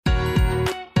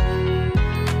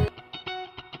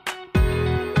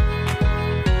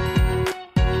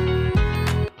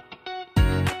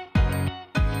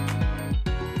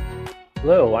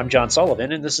Hello, I'm John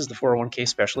Sullivan, and this is the 401k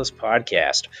Specialist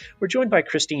Podcast. We're joined by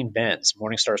Christine Benz,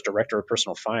 Morningstar's Director of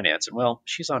Personal Finance, and well,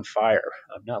 she's on fire.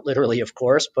 Not literally, of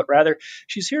course, but rather,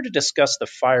 she's here to discuss the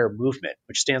FIRE movement,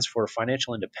 which stands for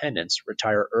Financial Independence,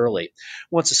 Retire Early.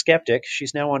 Once a skeptic,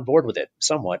 she's now on board with it,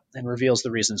 somewhat, and reveals the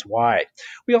reasons why.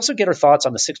 We also get her thoughts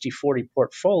on the 60/40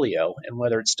 portfolio and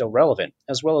whether it's still relevant,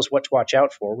 as well as what to watch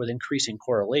out for with increasing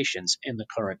correlations in the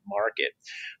current market.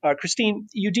 Christine,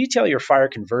 you detail your FIRE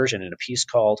conversion in a piece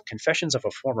called Confessions of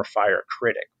a Former FIRE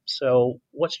Critic. So,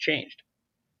 what's changed?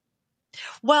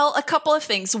 Well, a couple of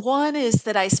things. One is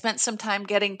that I spent some time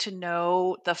getting to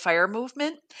know the fire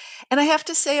movement. And I have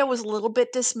to say, I was a little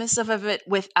bit dismissive of it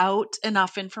without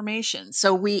enough information.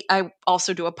 I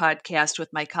also do a podcast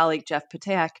with my colleague, Jeff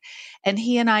Patak, and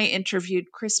he and I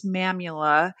interviewed Chris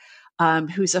Mamula,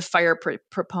 who's a fire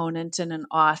proponent and an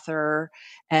author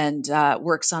and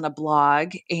works on a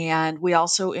blog. And we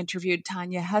also interviewed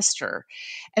Tanya Hester.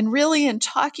 And really, in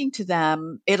talking to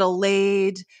them, it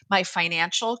allayed my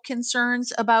financial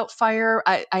concerns about fire.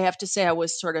 I have to say, I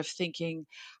was sort of thinking,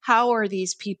 how are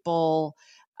these people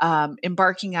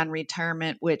embarking on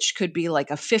retirement, which could be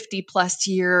like a 50+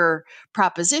 year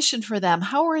proposition for them?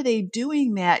 How are they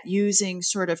doing that using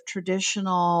sort of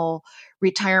traditional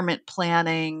retirement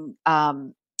planning?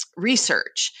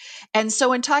 Research. And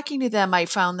so in talking to them, I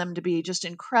found them to be just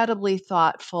incredibly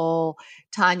thoughtful.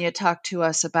 Tanya talked to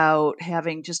us about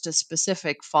having just a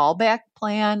specific fallback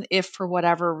plan if for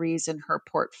whatever reason her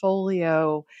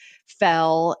portfolio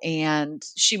fell. And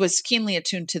she was keenly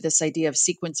attuned to this idea of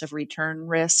sequence of return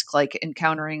risk, like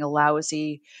encountering a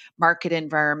lousy market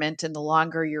environment. And the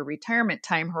longer your retirement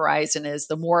time horizon is,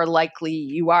 the more likely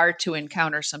you are to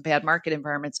encounter some bad market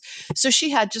environments. So she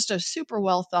had just a super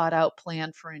well thought out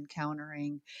plan for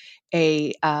encountering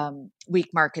a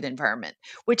weak market environment,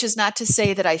 which is not to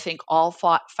say that I think all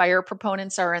fire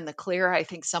proponents are in the clear. I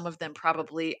think some of them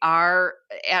probably are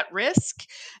at risk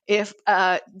if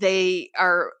they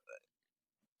are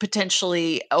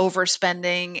potentially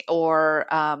overspending or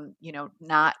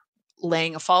not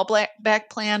laying a fallback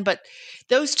plan. But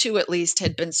those two at least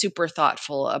had been super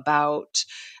thoughtful about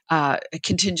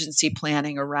contingency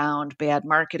planning around bad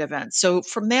market events. So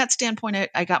from that standpoint,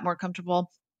 I got more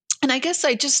comfortable. And I guess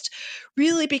I just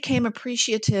really became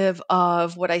appreciative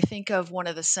of what I think of one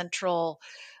of the central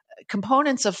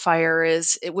components of fire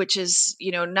is, which is,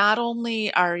 not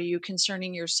only are you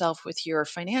concerning yourself with your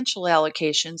financial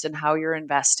allocations and how you're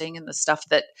investing and the stuff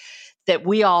that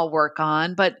we all work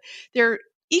on, but they're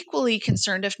equally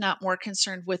concerned, if not more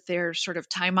concerned, with their sort of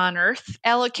time on earth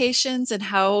allocations and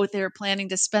how they're planning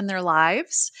to spend their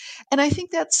lives. And I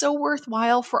think that's so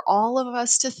worthwhile for all of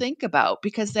us to think about,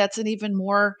 because that's an even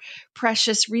more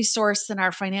precious resource than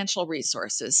our financial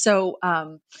resources. So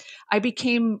I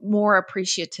became more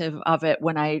appreciative of it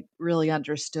when I really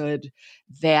understood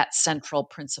that central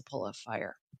principle of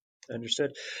fire.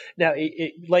 Understood. Now,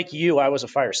 like you, I was a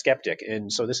fire skeptic, and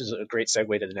so this is a great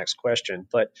segue to the next question.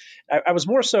 But I was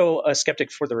more so a skeptic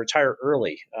for the retire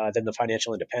early than the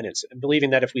financial independence, and believing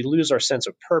that if we lose our sense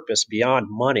of purpose beyond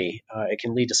money, it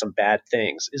can lead to some bad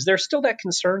things. Is there still that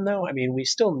concern, though? I mean, we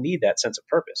still need that sense of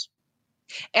purpose.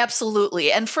 Absolutely.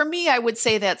 And for me, I would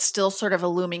say that's still sort of a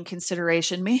looming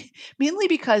consideration, mainly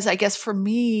because I guess for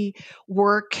me,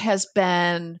 work has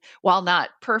been, while not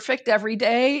perfect every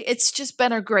day, it's just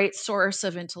been a great source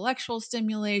of intellectual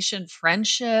stimulation,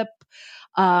 friendship.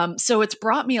 So it's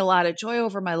brought me a lot of joy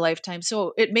over my lifetime.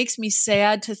 So it makes me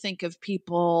sad to think of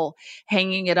people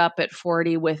hanging it up at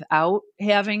 40 without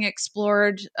having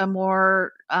explored a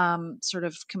more sort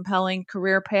of compelling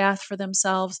career path for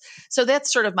themselves. So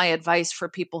that's sort of my advice for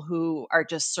people who are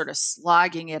just sort of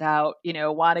slogging it out,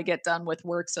 want to get done with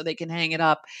work so they can hang it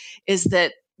up, is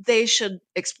that they should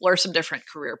explore some different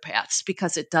career paths,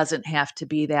 because it doesn't have to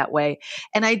be that way.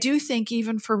 And I do think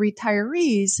even for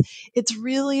retirees, it's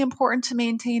really important to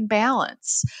maintain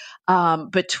balance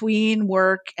between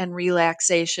work and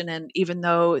relaxation. And even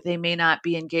though they may not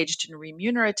be engaged in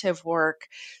remunerative work,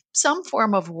 some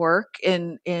form of work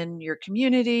in your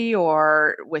community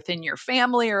or within your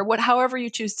family, or however you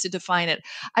choose to define it,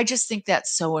 I just think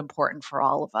that's so important for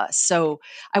all of us. So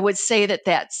I would say that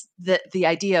that's the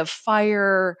idea of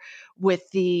fire with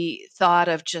the thought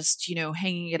of just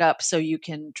hanging it up so you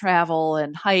can travel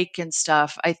and hike and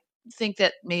stuff. I think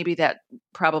that maybe that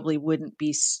probably wouldn't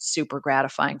be super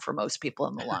gratifying for most people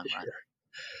in the long run. Sure.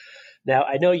 Now,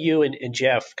 I know you and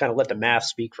Jeff kind of let the math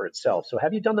speak for itself. So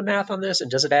have you done the math on this,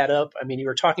 and does it add up? I mean, you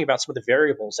were talking about some of the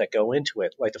variables that go into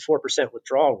it, like the 4%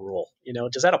 withdrawal rule.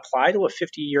 Does that apply to a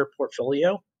 50-year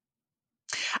portfolio?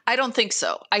 I don't think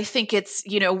so. I think it's,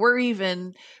 we're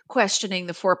even questioning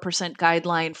the 4%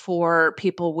 guideline for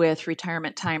people with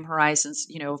retirement time horizons,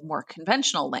 of more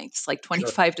conventional lengths, like Sure.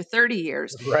 25 to 30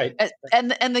 years. Right.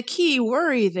 And the key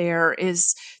worry there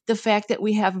is the fact that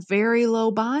we have very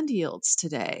low bond yields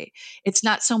today. It's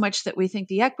not so much that we think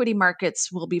the equity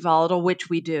markets will be volatile, which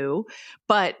we do,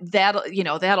 but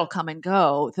that'll come and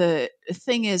go. The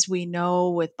thing is, we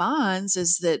know with bonds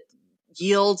is that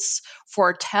yields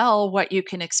foretell what you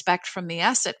can expect from the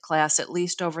asset class at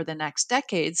least over the next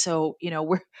decade. So,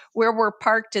 where we're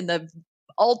parked in the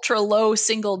ultra low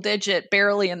single digit,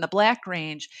 barely in the black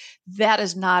range, that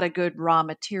is not a good raw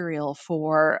material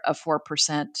for a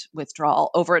 4%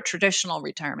 withdrawal over a traditional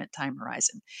retirement time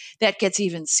horizon. That gets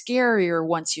even scarier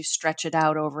once you stretch it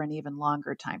out over an even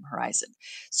longer time horizon.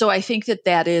 So I think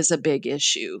that is a big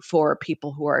issue for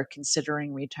people who are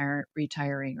considering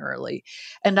retiring early.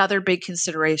 Another big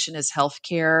consideration is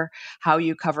healthcare, how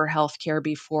you cover healthcare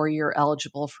before you're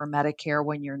eligible for Medicare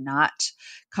when you're not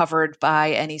covered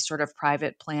by any sort of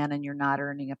private plan and you're not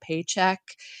earning a paycheck.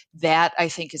 That I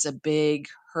think is a big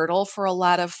hurdle for a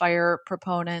lot of fire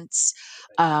proponents.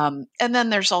 And then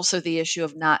there's also the issue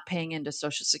of not paying into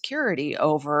Social Security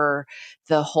over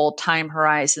the whole time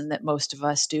horizon that most of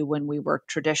us do when we work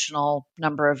traditional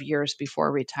number of years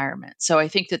before retirement. So I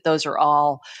think that those are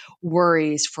all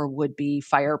worries for would-be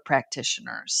fire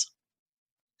practitioners.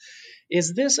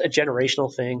 Is this a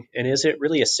generational thing, and is it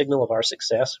really a signal of our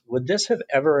success? Would this have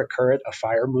ever occurred, a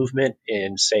fire movement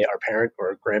in, say, our parent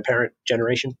or grandparent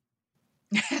generation?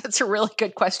 That's a really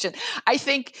good question. I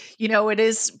think, it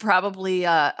is probably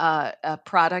a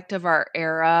product of our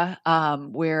era,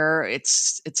 where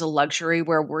it's a luxury,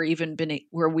 where we've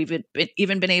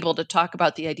been able to talk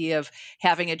about the idea of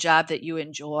having a job that you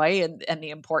enjoy and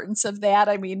the importance of that.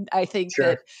 I mean, I think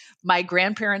that Sure. my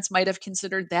grandparents might have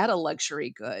considered that a luxury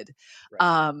good. Right.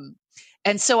 Um,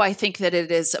 and so I think that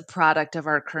it is a product of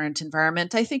our current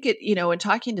environment. I think in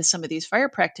talking to some of these fire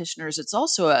practitioners, it's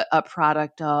also a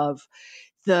product of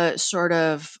the sort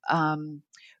of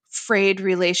frayed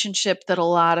relationship that a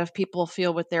lot of people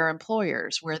feel with their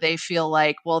employers, where they feel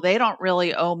like, well, they don't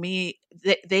really owe me.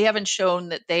 They haven't shown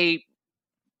that they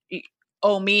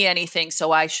owe me anything,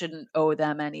 so I shouldn't owe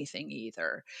them anything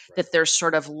either. Right. That there's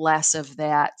sort of less of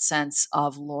that sense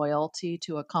of loyalty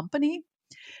to a company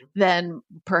than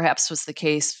perhaps was the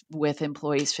case with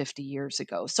employees 50 years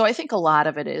ago. So I think a lot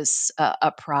of it is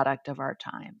a product of our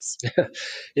times.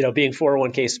 Being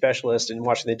 401k specialist and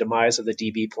watching the demise of the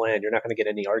DB plan, you're not going to get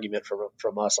any argument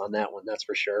from us on that one. That's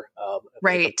for sure. When it comes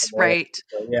Right, to loyalty. right.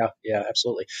 So, yeah,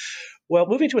 absolutely. Well,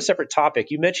 moving to a separate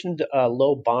topic, you mentioned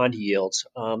low bond yields.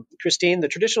 Christine, the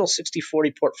traditional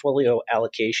 60-40 portfolio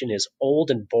allocation is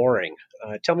old and boring.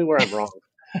 Tell me where I'm wrong.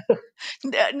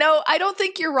 No, I don't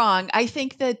think you're wrong. I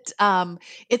think that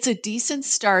it's a decent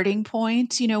starting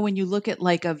point. When you look at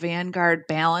like a Vanguard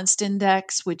balanced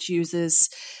index, which uses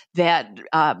that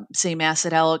same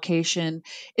asset allocation,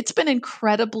 it's been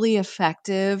incredibly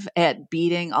effective at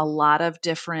beating a lot of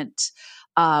different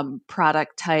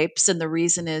product types. And the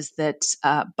reason is that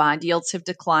bond yields have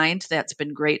declined. That's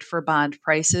been great for bond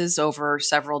prices over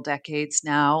several decades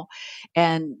now.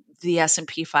 And the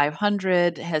S&P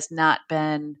 500 has not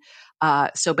been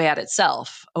so bad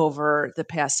itself over the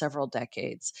past several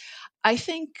decades. I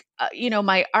think,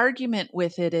 my argument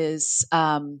with it is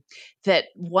that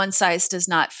one size does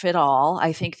not fit all.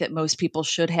 I think that most people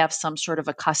should have some sort of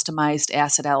a customized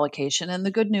asset allocation. And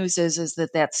the good news is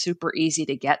that that's super easy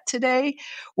to get today,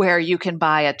 where you can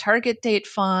buy a target date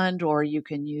fund, or you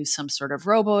can use some sort of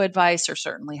robo advice, or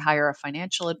certainly hire a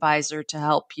financial advisor to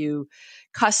help you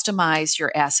customize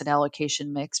your asset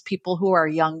allocation mix. People who are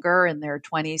younger, in their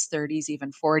 20s, 30s,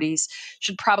 even 40s,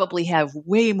 should probably have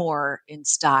way more in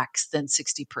stocks than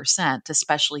 60%,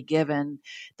 especially given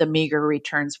the meager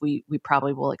returns we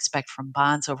probably will expect from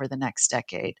bonds over the next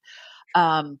decade.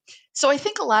 So I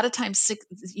think a lot of times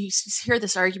you hear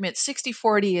this argument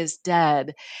 60-40 is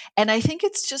dead. And I think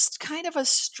it's just kind of a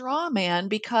straw man,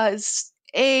 because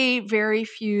very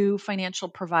few financial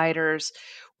providers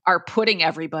are putting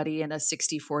everybody in a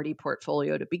 60-40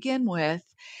 portfolio to begin with.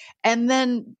 And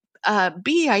then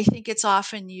B, I think it's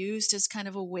often used as kind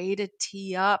of a way to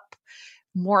tee up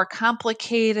more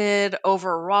complicated,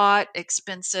 overwrought,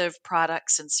 expensive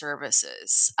products and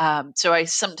services. So I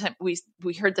sometimes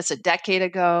we heard this a decade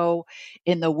ago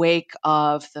in the wake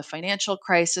of the financial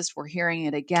crisis. We're hearing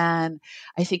it again.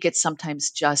 I think it's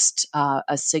sometimes just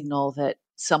a signal that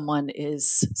someone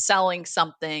is selling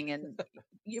something, and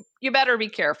you better be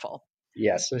careful.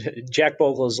 Yes, Jack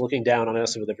Bogle is looking down on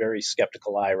us with a very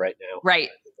skeptical eye right now. Right.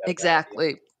 Without a doubt.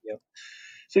 Exactly. Yeah.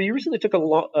 So you recently took a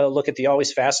look at the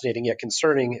always fascinating yet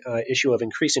concerning issue of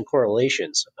increasing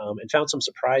correlations and found some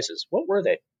surprises. What were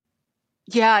they?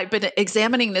 Yeah, I've been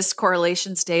examining this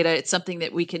correlations data. It's something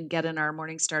that we can get in our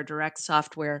Morningstar Direct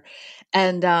software.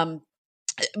 And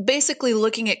basically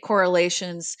looking at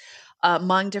correlations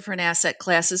among different asset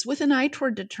classes with an eye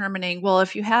toward determining, well,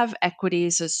 if you have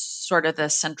equities as sort of the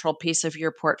central piece of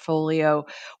your portfolio,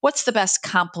 what's the best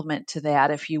complement to that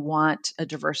if you want a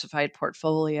diversified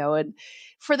portfolio? And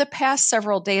for the past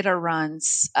several data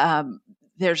runs,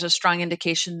 there's a strong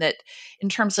indication that in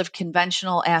terms of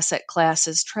conventional asset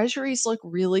classes, treasuries look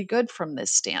really good from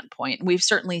this standpoint. We've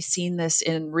certainly seen this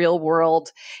in real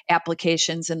world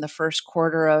applications in the first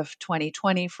quarter of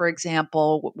 2020, for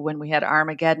example, when we had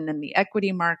Armageddon in the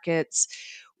equity markets.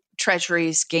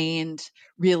 Treasuries gained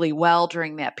really well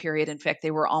during that period. In fact,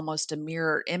 they were almost a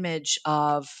mirror image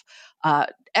of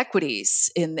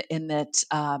equities in that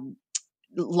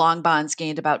long bonds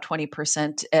gained about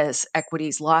 20% as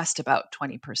equities lost about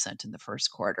 20% in the first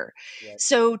quarter. Right.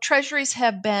 So treasuries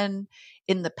have been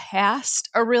in the past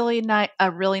a really nice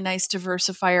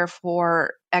diversifier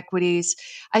for equities.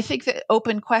 I think the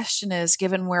open question is,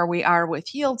 given where we are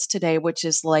with yields today, which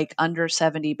is like under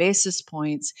 70 basis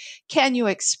points, can you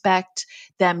expect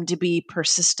them to be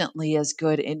persistently as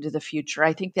good into the future?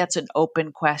 I think that's an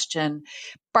open question.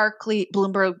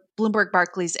 Bloomberg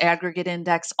Barclays aggregate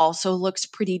index also looks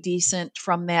pretty decent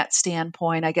from that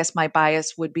standpoint. I guess my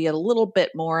bias would be a little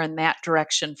bit more in that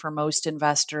direction for most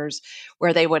investors,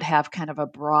 where they would have kind of a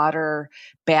broader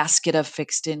basket of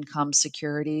fixed income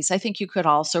securities. I think you could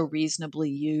also reasonably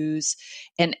use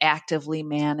an actively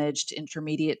managed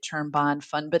intermediate term bond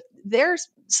fund. But there's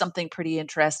something pretty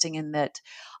interesting in that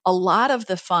a lot of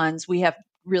the funds, we have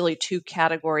really two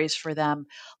categories for them.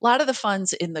 A lot of the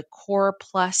funds in the core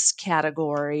plus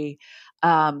category,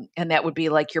 and that would be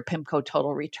like your PIMCO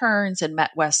total returns and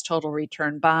MetWest total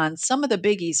return bonds. Some of the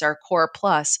biggies are core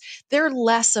plus. They're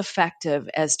less effective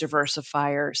as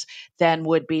diversifiers than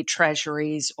would be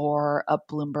treasuries or a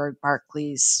Bloomberg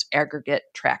Barclays aggregate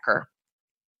tracker.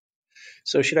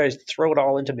 So should I throw it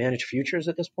all into managed futures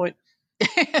at this point?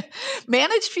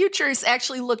 Managed futures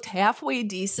actually looked halfway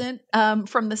decent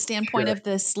from the standpoint Sure. of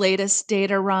this latest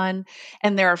data run,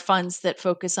 and there are funds that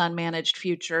focus on managed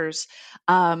futures.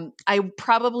 I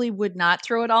probably would not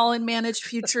throw it all in managed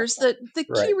futures. The key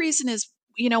Right. reason is,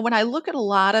 when I look at a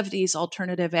lot of these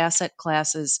alternative asset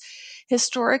classes,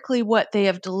 historically what they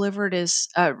have delivered is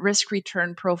a risk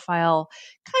return profile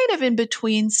kind of in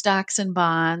between stocks and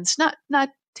bonds, not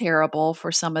terrible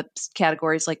for some of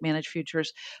categories like managed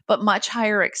futures, but much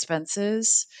higher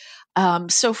expenses.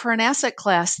 So for an asset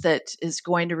class that is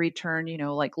going to return,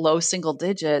 like low single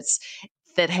digits,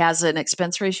 that has an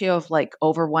expense ratio of like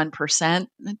over 1%,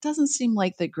 it doesn't seem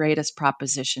like the greatest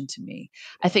proposition to me.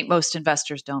 I think most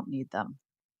investors don't need them.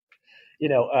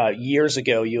 Years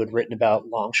ago, you had written about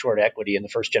long short equity and the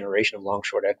first generation of long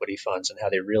short equity funds and how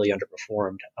they really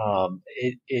underperformed.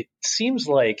 It seems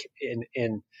like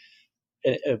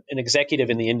an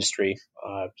executive in the industry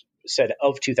said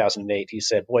of 2008, he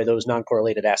said, boy, those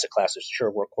non-correlated asset classes sure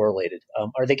were correlated.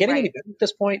 Are they getting any Right. better at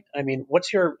this point? I mean,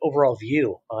 what's your overall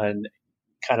view on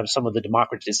kind of some of the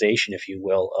democratization, if you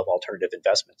will, of alternative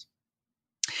investments?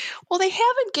 Well, they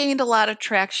haven't gained a lot of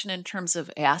traction in terms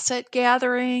of asset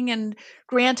gathering. And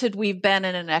granted, we've been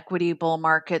in an equity bull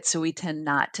market, so we tend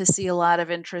not to see a lot of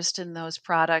interest in those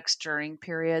products during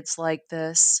periods like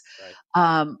this.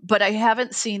 Right. But I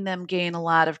haven't seen them gain a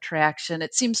lot of traction.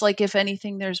 It seems like, if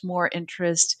anything, there's more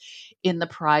interest in the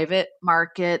private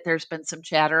market. There's been some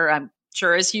chatter, I'm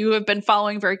sure, as you have been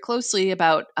following very closely,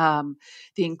 about the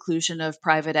inclusion of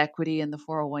private equity in the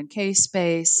 401k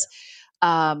space.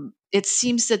 It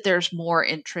seems that there's more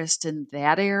interest in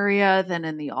that area than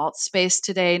in the alt space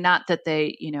today. Not that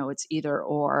it's either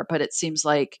or, but it seems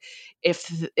like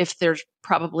if there's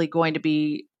probably going to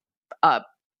be a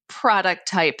product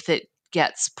type that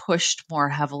gets pushed more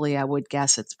heavily, I would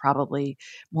guess it's probably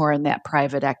more in that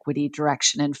private equity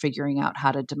direction and figuring out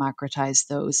how to democratize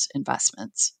those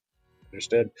investments.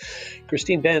 Understood.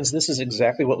 Christine Benz, this is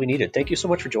exactly what we needed. Thank you so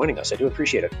much for joining us. I do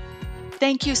appreciate it.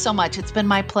 Thank you so much. It's been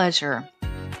my pleasure.